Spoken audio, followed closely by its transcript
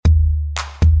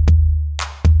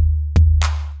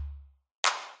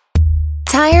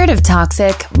Tired of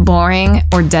toxic, boring,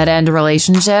 or dead-end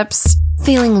relationships?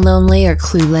 Feeling lonely or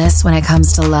clueless when it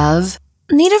comes to love?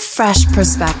 Need a fresh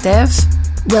perspective?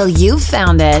 Well, you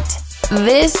found it.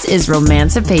 This is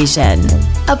Romancipation,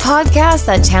 a podcast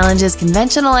that challenges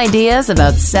conventional ideas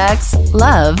about sex,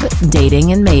 love,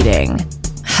 dating, and mating.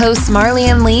 Hosts Marley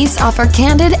and Lise offer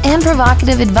candid and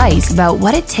provocative advice about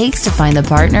what it takes to find the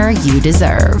partner you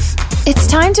deserve. It's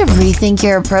time to rethink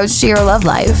your approach to your love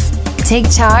life.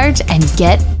 Take charge and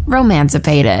get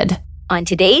romancipated. On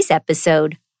today's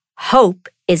episode, hope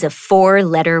is a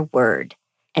 4-letter word,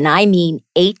 and I mean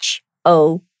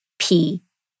H-O-P-E,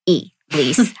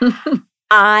 Lise.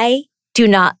 I do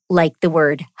not like the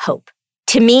word hope.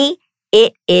 To me,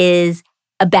 it is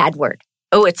a bad word.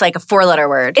 Oh, it's like a 4-letter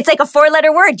word. It's like a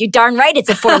 4-letter word. You're darn right it's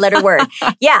a 4-letter word.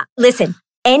 Yeah, listen,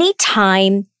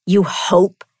 anytime you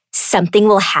hope something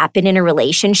will happen in a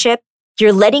relationship,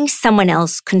 you're letting someone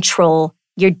else control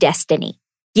your destiny.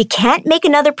 You can't make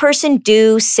another person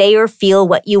do, say, or feel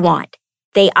what you want.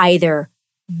 They either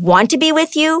want to be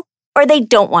with you or they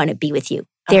don't want to be with you.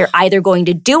 They're either going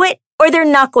to do it or they're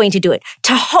not going to do it.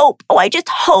 To hope, I just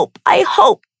hope, I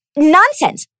hope.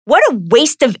 Nonsense. What a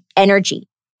waste of energy.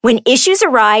 When issues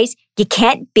arise, you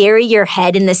can't bury your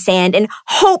head in the sand and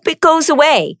hope it goes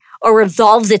away or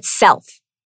resolves itself.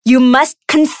 You must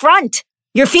confront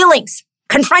your feelings.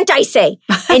 Confront, I say,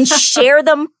 and share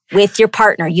them with your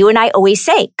partner. You and I always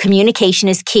say communication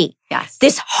is key. Yes.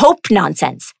 This hope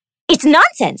nonsense, it's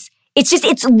nonsense.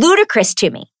 It's ludicrous to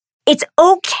me. It's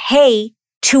okay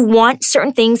to want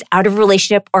certain things out of a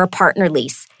relationship or a partner,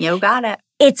 Lise. You got it.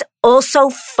 It's also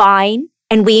fine,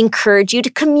 and we encourage you to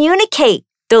communicate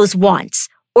those wants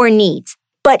or needs.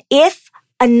 But if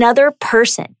another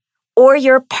person or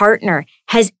your partner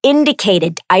has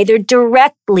indicated either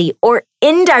directly or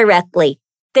indirectly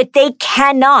that they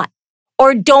cannot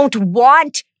or don't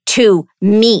want to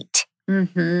meet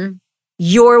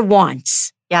your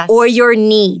wants or your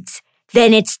needs,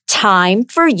 then it's time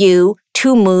for you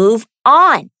to move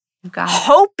on.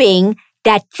 Hoping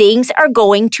that things are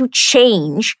going to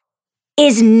change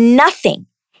is nothing.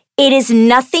 It is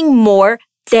nothing more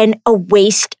than a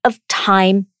waste of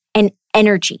time and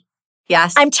energy.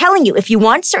 Yes. I'm telling you, if you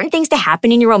want certain things to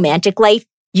happen in your romantic life,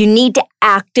 you need to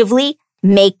actively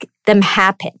make them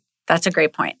happen. That's a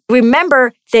great point.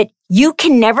 Remember that you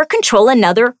can never control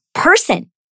another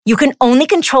person. You can only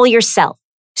control yourself.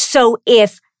 So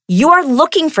if you are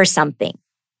looking for something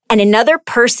and another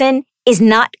person is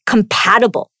not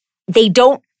compatible, they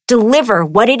don't deliver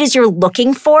what it is you're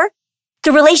looking for,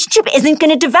 the relationship isn't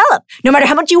going to develop, no matter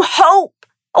how much you hope.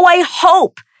 Oh, I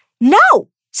hope. No.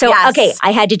 So, Yes. Okay,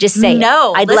 I had to just say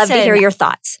No, it. I'd love to listen. hear your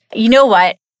thoughts. You know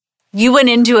what? You went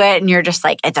into it and you're just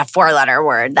like, it's a 4-letter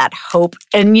word, that hope.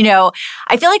 And,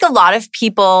 I feel like a lot of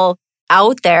people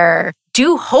out there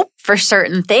do hope for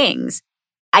certain things.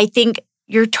 I think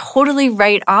you're totally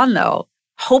right on, though.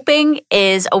 Hoping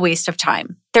is a waste of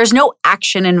time. There's no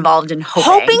action involved in hoping.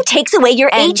 Hoping takes away your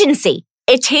agency.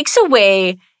 It takes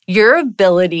away your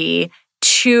ability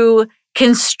to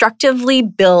constructively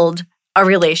build a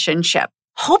relationship.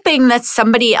 Hoping that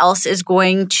somebody else is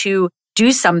going to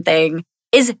do something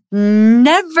is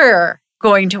never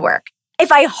going to work.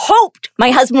 If I hoped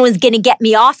my husband was going to get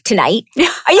me off tonight,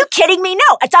 are you kidding me?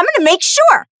 No, I'm going to make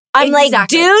sure. I'm like,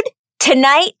 dude,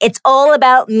 tonight it's all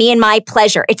about me and my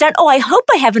pleasure. It's not, I hope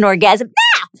I have an orgasm.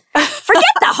 Nah, forget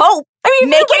the hope.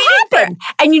 Make it happen.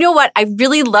 And you know what? I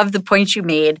really love the point you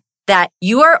made that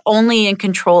you are only in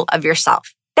control of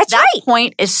yourself. That's that right.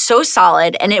 point is so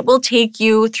solid, and it will take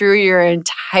you through your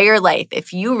entire life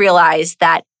if you realize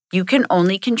that you can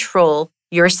only control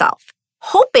yourself.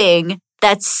 Hoping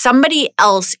that somebody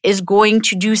else is going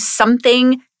to do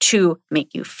something to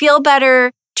make you feel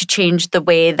better, to change the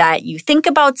way that you think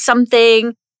about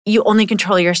something, you only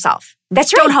control yourself.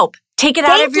 That's right. Don't hope. Take it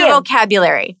out of your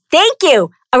vocabulary. Thank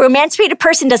you. A romantic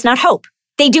person does not hope.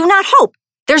 They do not hope.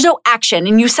 There's no action.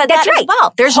 And you said That's that right. as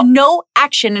well. There's no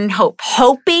action in hope.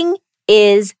 Hoping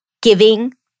is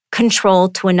giving control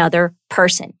to another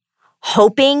person.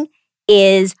 Hoping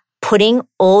is putting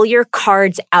all your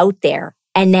cards out there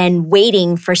and then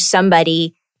waiting for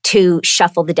somebody to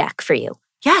shuffle the deck for you.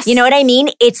 Yes. You know what I mean?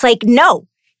 It's like, no,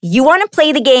 you want to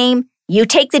play the game, you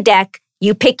take the deck,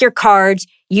 you pick your cards,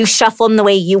 you shuffle them the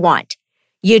way you want.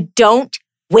 You don't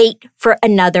wait for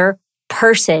another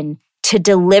person to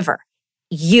deliver.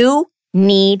 You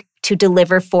need to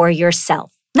deliver for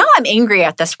yourself. Now I'm angry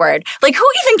at this word. Like, who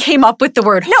even came up with the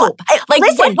word hope?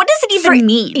 Listen, what does it even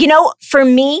mean? For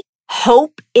me,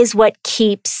 hope is what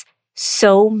keeps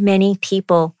so many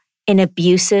people in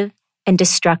abusive and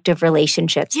destructive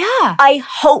relationships. Yeah. I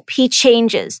hope he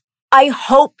changes. I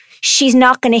hope she's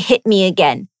not going to hit me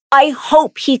again. I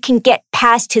hope he can get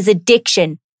past his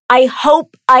addiction. I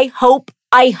hope.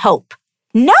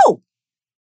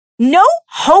 No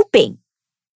hoping.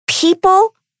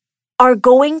 People are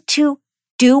going to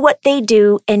do what they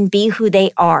do and be who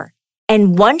they are.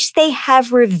 And once they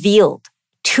have revealed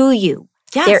to you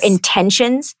their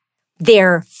intentions,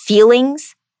 their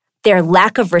feelings, their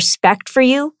lack of respect for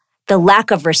you, the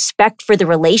lack of respect for the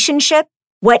relationship,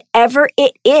 whatever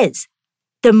it is,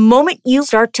 the moment you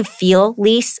start to feel,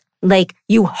 Lise, like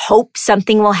you hope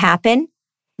something will happen,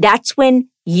 that's when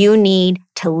you need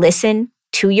to listen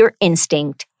to your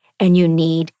instinct and you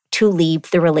need to leave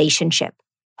the relationship.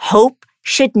 Hope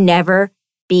should never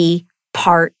be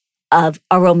part of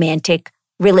a romantic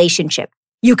relationship.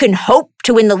 You can hope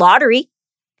to win the lottery.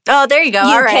 Oh, there you go.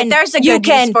 All right. There's a good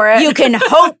use for it. You can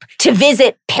hope to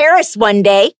visit Paris one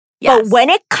day. Yes. But when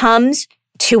it comes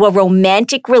to a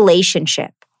romantic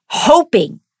relationship,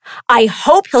 I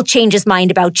hope he'll change his mind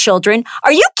about children.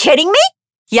 Are you kidding me?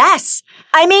 Yes.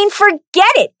 I mean, forget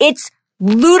it. It's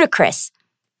ludicrous.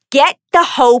 Get the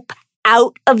hope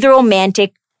out of the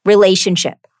romantic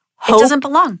relationship. Hope it doesn't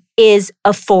belong. Is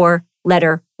a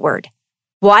 4-letter word.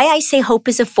 Why I say hope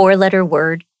is a 4-letter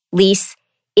word, Lise,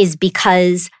 is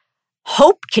because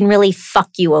hope can really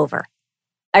fuck you over.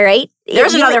 All right?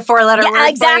 There's another 4-letter word.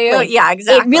 Exactly. For you. Yeah,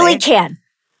 exactly. It really can.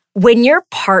 When your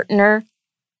partner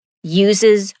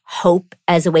uses hope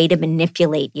as a way to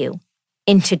manipulate you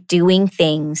into doing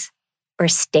things or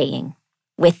staying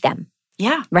with them.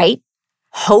 Yeah. Right?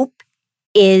 Hope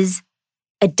is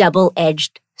a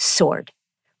double-edged sword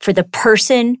for the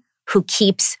person who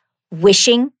keeps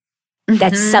wishing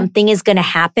that something is going to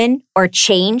happen or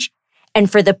change,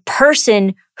 and for the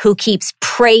person who keeps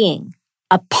preying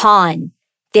upon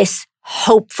this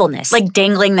hopefulness. Like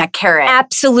dangling that carrot.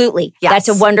 Absolutely. Yes. That's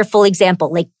a wonderful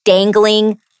example, like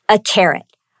dangling a carrot.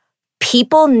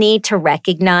 People need to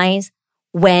recognize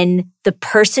when the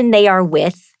person they are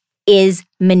with is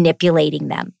manipulating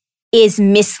them, is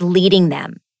misleading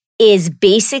them, is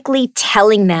basically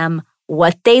telling them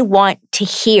what they want to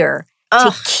hear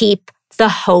to keep the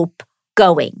hope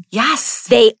going. Yes.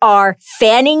 They are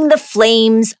fanning the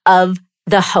flames of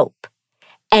the hope.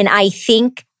 And I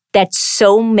think that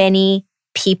so many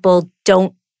people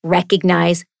don't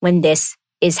recognize when this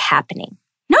is happening.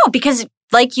 No, because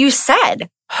like you said,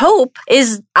 hope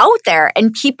is out there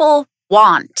and people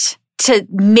want to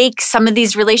make some of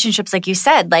these relationships, like you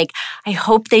said, like, I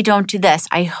hope they don't do this.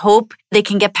 I hope they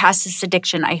can get past this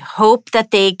addiction. I hope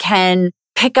that they can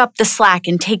pick up the slack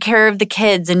and take care of the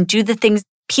kids and do the things.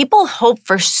 People hope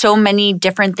for so many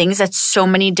different things at so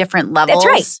many different levels. That's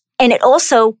right. And it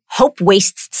also, hope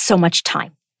wastes so much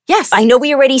time. Yes. I know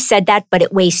we already said that, but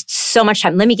it wastes so much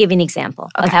time. Let me give you an example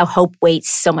of how hope wastes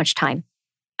so much time.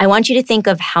 I want you to think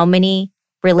of how many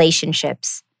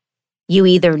relationships you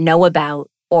either know about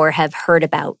or have heard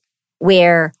about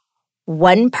where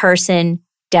one person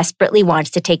desperately wants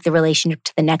to take the relationship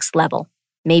to the next level.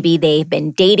 Maybe they've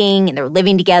been dating and they're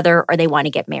living together or they want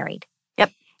to get married.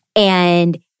 Yep.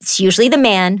 And it's usually the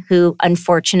man who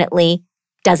unfortunately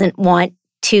doesn't want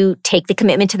to take the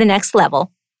commitment to the next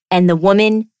level. And the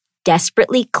woman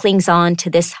desperately clings on to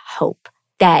this hope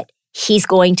that he's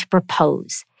going to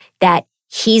propose, that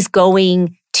he's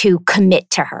going to commit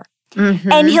to her.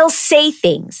 Mm-hmm. And he'll say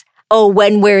things,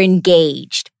 when we're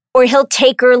engaged, or he'll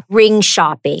take her ring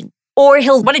shopping, or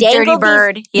he'll what a dirty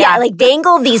bird. Like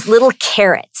dangle these little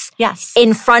carrots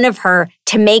in front of her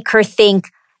to make her think,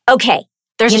 okay,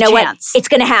 there's a chance. What? It's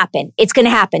going to happen. It's going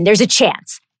to happen. There's a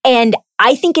chance. And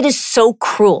I think it is so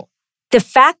cruel. The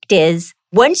fact is,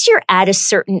 once you're at a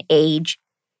certain age,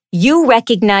 you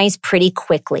recognize pretty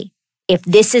quickly if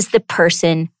this is the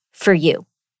person for you.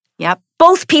 Yep.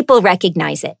 Both people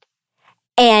recognize it.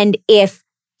 And if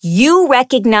you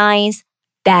recognize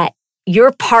that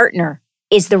your partner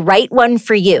is the right one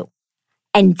for you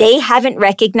and they haven't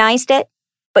recognized it,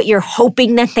 but you're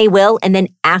hoping that they will and then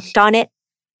act on it,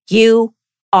 you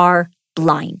are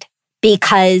blind.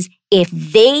 Because if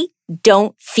they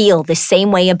don't feel the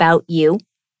same way about you,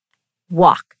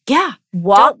 walk. Yeah.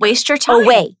 Walk. Don't waste your time.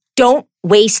 Away. Don't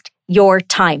waste your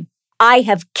time. I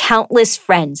have countless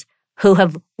friends who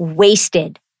have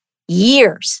wasted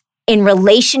years in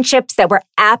relationships that were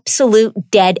absolute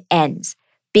dead ends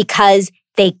because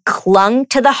they clung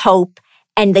to the hope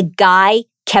and the guy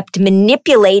kept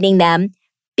manipulating them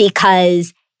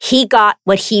because he got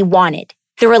what he wanted.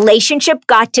 The relationship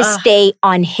got to stay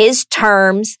on his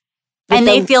terms. And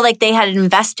they feel like they had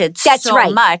invested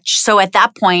so much. So at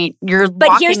that point, you're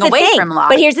walking away from love.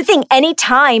 But here's the thing.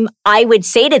 Anytime I would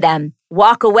say to them,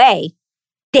 walk away,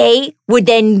 they would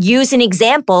then use an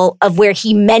example of where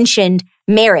he mentioned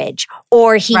marriage,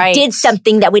 or he did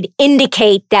something that would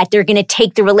indicate that they're going to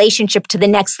take the relationship to the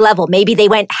next level. Maybe they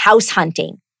went house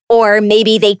hunting, or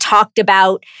maybe they talked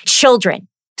about children.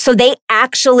 So they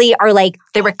actually are like,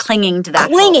 they were clinging to that.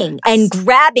 Clinging and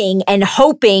grabbing and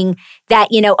hoping that,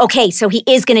 okay, so he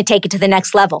is going to take it to the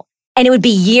next level. And it would be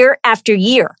year after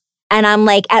year. And I'm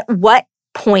like, at what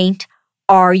point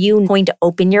are you going to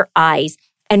open your eyes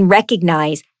and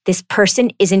recognize this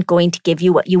person isn't going to give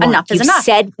you what you want? Enough is enough.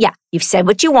 You've said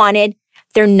what you wanted.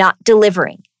 They're not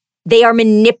delivering. They are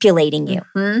manipulating you.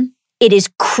 Mm-hmm. It is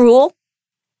cruel.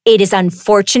 It is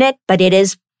unfortunate, but it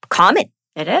is common.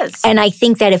 It is. And I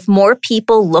think that if more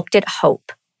people looked at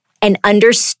hope and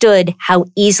understood how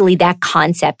easily that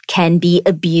concept can be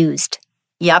abused.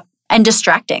 Yep. And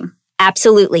distracting.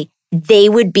 Absolutely. They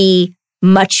would be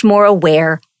much more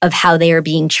aware of how they are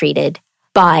being treated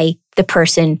by the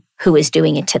person who is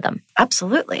doing it to them.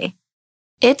 Absolutely.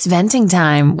 It's venting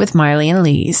time with Marley and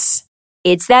Lise.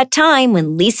 It's that time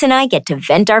when Lisa and I get to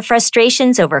vent our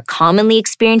frustrations over commonly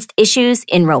experienced issues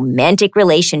in romantic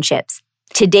relationships.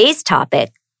 Today's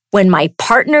topic, when my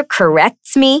partner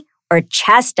corrects me or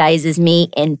chastises me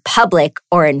in public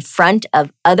or in front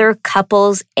of other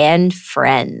couples and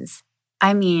friends.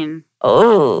 I mean,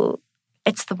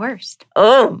 it's the worst.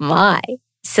 Oh my.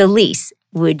 So Lise,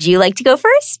 would you like to go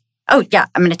first? Oh yeah,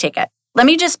 I'm going to take it. Let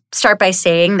me just start by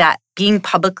saying that being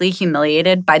publicly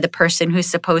humiliated by the person who's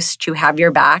supposed to have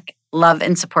your back, love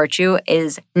and support you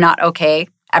is not okay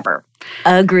ever.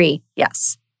 Agree.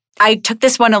 Yes. I took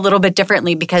this one a little bit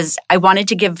differently because I wanted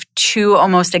to give two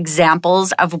almost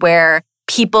examples of where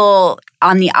people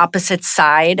on the opposite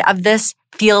side of this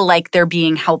feel like they're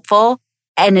being helpful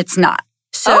and it's not.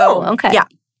 So, okay. Yeah,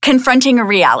 confronting a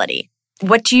reality.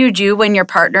 What do you do when your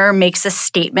partner makes a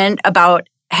statement about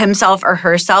himself or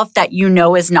herself that you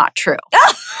know is not true?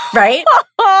 Right?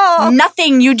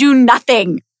 Nothing. You do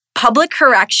nothing. Public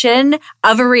correction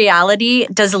of a reality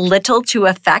does little to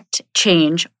affect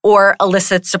change or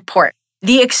elicit support.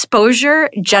 The exposure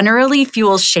generally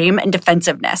fuels shame and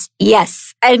defensiveness.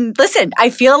 Yes. And listen,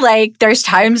 I feel like there's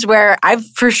times where I've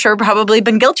for sure probably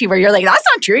been guilty where you're like, that's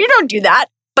not true. You don't do that.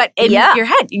 But in your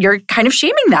head, you're kind of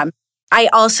shaming them. I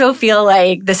also feel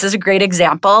like this is a great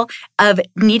example of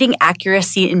needing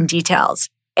accuracy in details.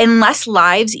 Unless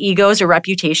lives, egos, or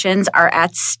reputations are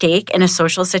at stake in a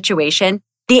social situation,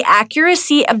 the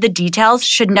accuracy of the details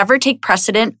should never take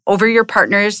precedent over your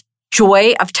partner's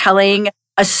joy of telling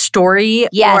a story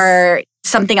or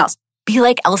something else. Be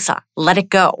like Elsa. Let it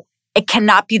go. It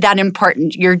cannot be that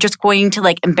important. You're just going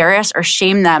to embarrass or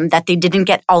shame them that they didn't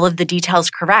get all of the details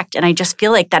correct. And I just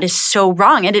feel like that is so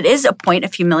wrong. And it is a point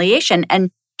of humiliation.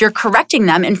 And you're correcting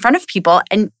them in front of people.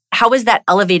 And how is that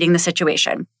elevating the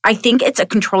situation? I think it's a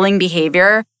controlling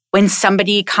behavior when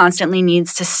somebody constantly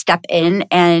needs to step in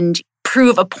and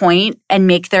prove a point and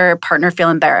make their partner feel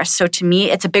embarrassed. So to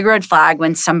me, it's a big red flag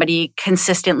when somebody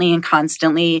consistently and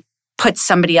constantly puts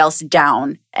somebody else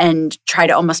down and try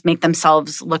to almost make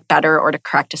themselves look better or to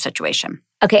correct a situation.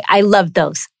 Okay, I love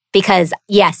those because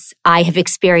yes, I have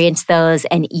experienced those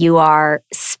and you are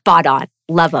spot on.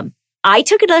 Love them. I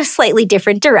took it a slightly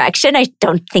different direction. I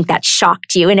don't think that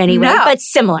shocked you in any way, but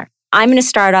similar. I'm going to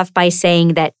start off by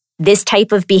saying that this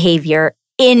type of behavior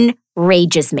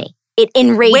enrages me. It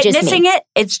enrages me. Witnessing it,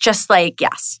 it's just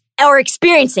yes. Or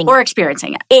experiencing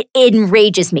it. It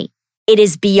enrages me. It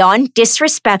is beyond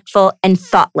disrespectful and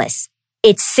thoughtless.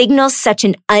 It signals such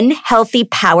an unhealthy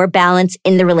power balance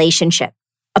in the relationship.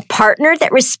 A partner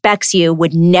that respects you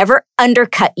would never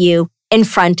undercut you in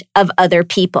front of other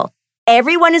people.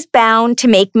 Everyone is bound to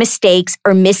make mistakes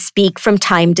or misspeak from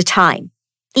time to time.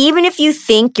 Even if you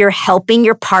think you're helping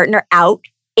your partner out,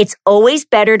 it's always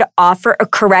better to offer a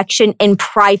correction in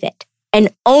private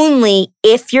and only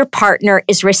if your partner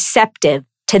is receptive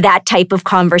to that type of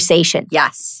conversation.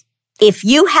 Yes. If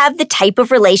you have the type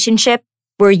of relationship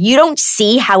where you don't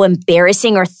see how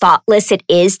embarrassing or thoughtless it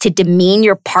is to demean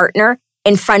your partner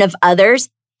in front of others,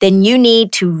 then you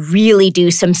need to really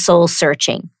do some soul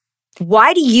searching.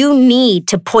 Why do you need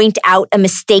to point out a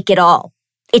mistake at all?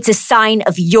 It's a sign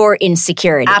of your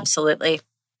insecurity. Absolutely.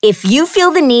 If you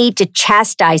feel the need to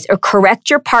chastise or correct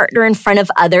your partner in front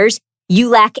of others, you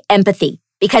lack empathy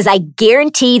because I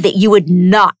guarantee that you would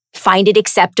not find it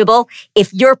acceptable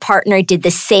if your partner did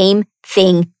the same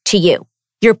thing to you.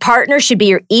 Your partner should be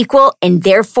your equal and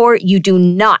therefore you do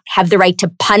not have the right to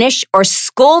punish or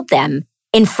scold them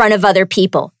in front of other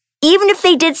people. Even if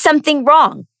they did something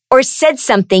wrong or said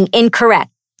something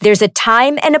incorrect, there's a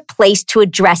time and a place to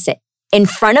address it. In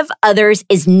front of others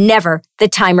is never the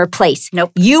time or place.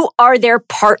 Nope. You are their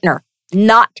partner,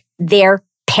 not their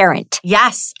transparent.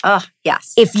 Yes. Oh,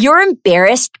 yes. If you're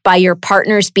embarrassed by your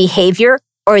partner's behavior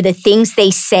or the things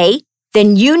they say,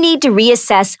 then you need to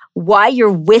reassess why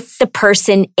you're with the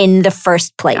person in the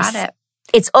first place. Got it.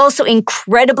 It's also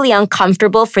incredibly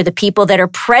uncomfortable for the people that are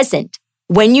present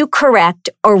when you correct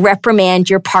or reprimand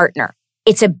your partner.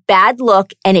 It's a bad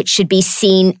look and it should be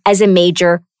seen as a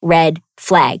major red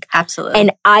flag. Absolutely.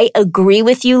 And I agree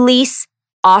with you, Lise.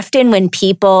 Often when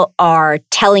people are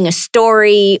telling a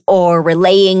story or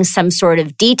relaying some sort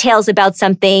of details about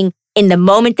something, in the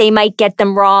moment they might get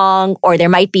them wrong, or there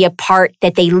might be a part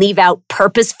that they leave out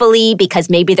purposefully because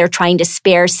maybe they're trying to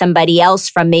spare somebody else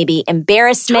from maybe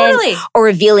embarrassment or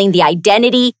revealing the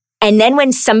identity. And then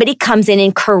when somebody comes in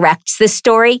and corrects the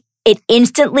story, it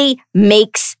instantly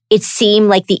makes it seem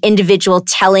like the individual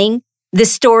telling the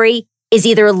story is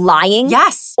either lying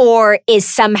or is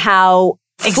somehow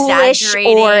foolish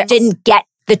or didn't get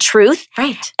the truth.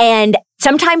 Right. And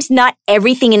sometimes not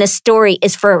everything in a story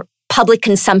is for public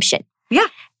consumption. Yeah.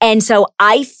 And so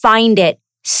I find it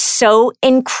so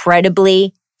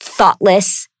incredibly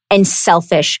thoughtless and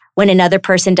selfish when another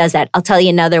person does that. I'll tell you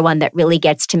another one that really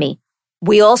gets to me.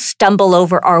 We all stumble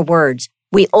over our words.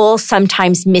 We all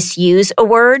sometimes misuse a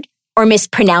word or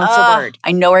mispronounce a word.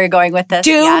 I know where you're going with this.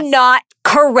 Do not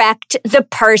correct the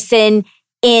person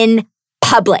in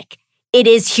public. It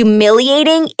is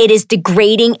humiliating, it is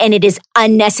degrading, and it is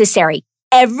unnecessary.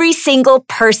 Every single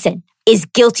person is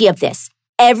guilty of this.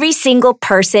 Every single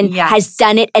person has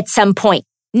done it at some point.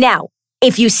 Now,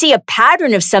 if you see a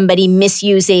pattern of somebody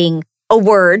misusing a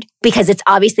word because it's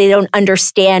obvious they don't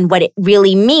understand what it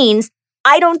really means,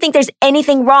 I don't think there's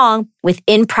anything wrong with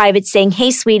in private saying,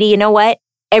 hey, sweetie, you know what?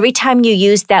 Every time you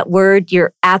use that word,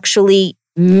 you're actually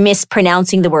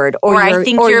mispronouncing the word or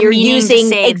you're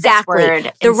using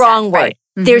exactly the wrong word. Right.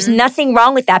 Mm-hmm. There's nothing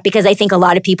wrong with that because I think a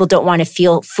lot of people don't want to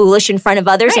feel foolish in front of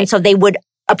others. Right. And so they would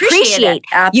appreciate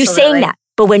you saying that.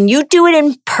 But when you do it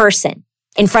in person,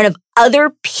 in front of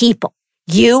other people,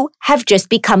 you have just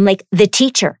become like the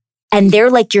teacher and they're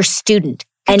like your student.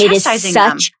 And it is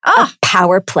such a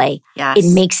power play. Yes.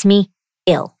 It makes me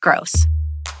ill. Gross.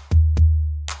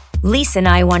 Lisa and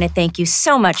I want to thank you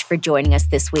so much for joining us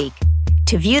this week.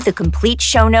 To view the complete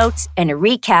show notes and a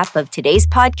recap of today's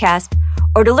podcast,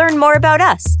 or to learn more about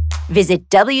us, visit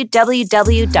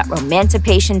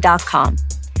www.romancipation.com.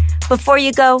 Before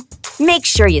you go, make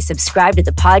sure you subscribe to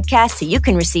the podcast so you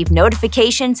can receive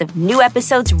notifications of new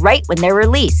episodes right when they're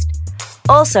released.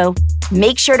 Also,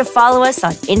 make sure to follow us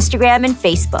on Instagram and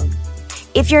Facebook.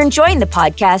 If you're enjoying the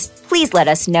podcast, please let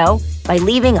us know by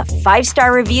leaving a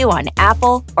 5-star review on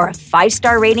Apple or a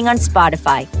 5-star rating on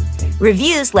Spotify.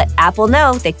 Reviews let Apple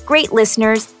know that great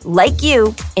listeners like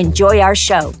you enjoy our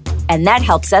show, and that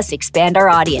helps us expand our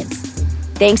audience.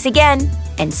 Thanks again,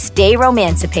 and stay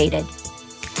romancipated.